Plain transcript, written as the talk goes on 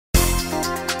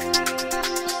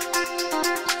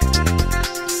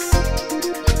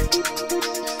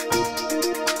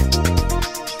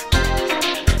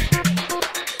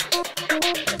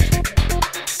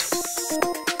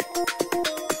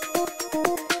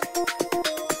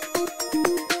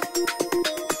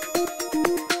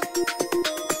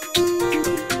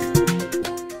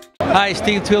Hi,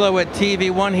 Steve Tullo at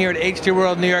TVOne here at HD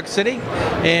World, New York City,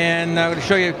 and I'm going to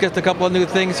show you just a couple of new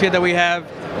things here that we have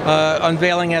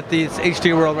unveiling at the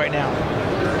HD World right now.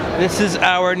 This is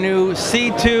our new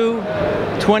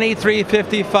C2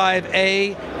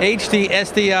 2355A HD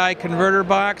SDI converter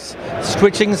box,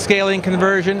 switching scaling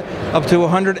conversion up to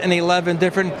 111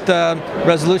 different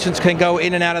resolutions can go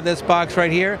in and out of this box right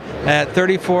here at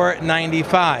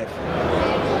 $34.95.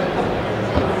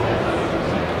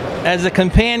 As a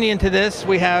companion to this,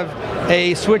 we have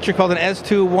a switcher called an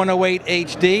S2-108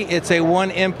 HD. It's a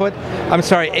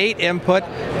 8 input,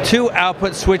 2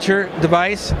 output switcher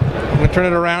device. I'm going to turn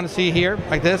it around to see here,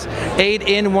 like this. 8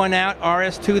 in, 1 out,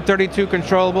 RS-232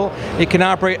 controllable. It can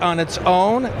operate on its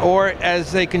own or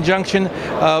as a conjunction,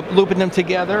 looping them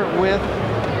together with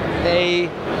a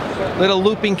little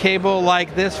looping cable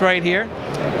like this right here.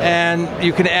 And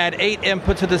you can add 8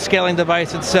 inputs to the scaling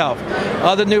device itself.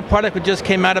 Other new product that just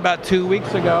came out about 2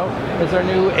 weeks ago is our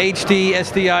new HD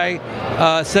SDI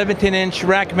 17-inch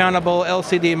rack-mountable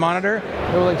LCD monitor.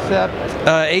 It will accept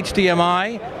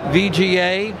HDMI,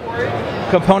 VGA,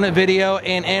 component video,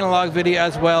 and analog video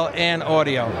as well, and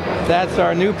audio. That's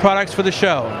our new products for the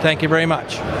show. Thank you very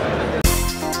much.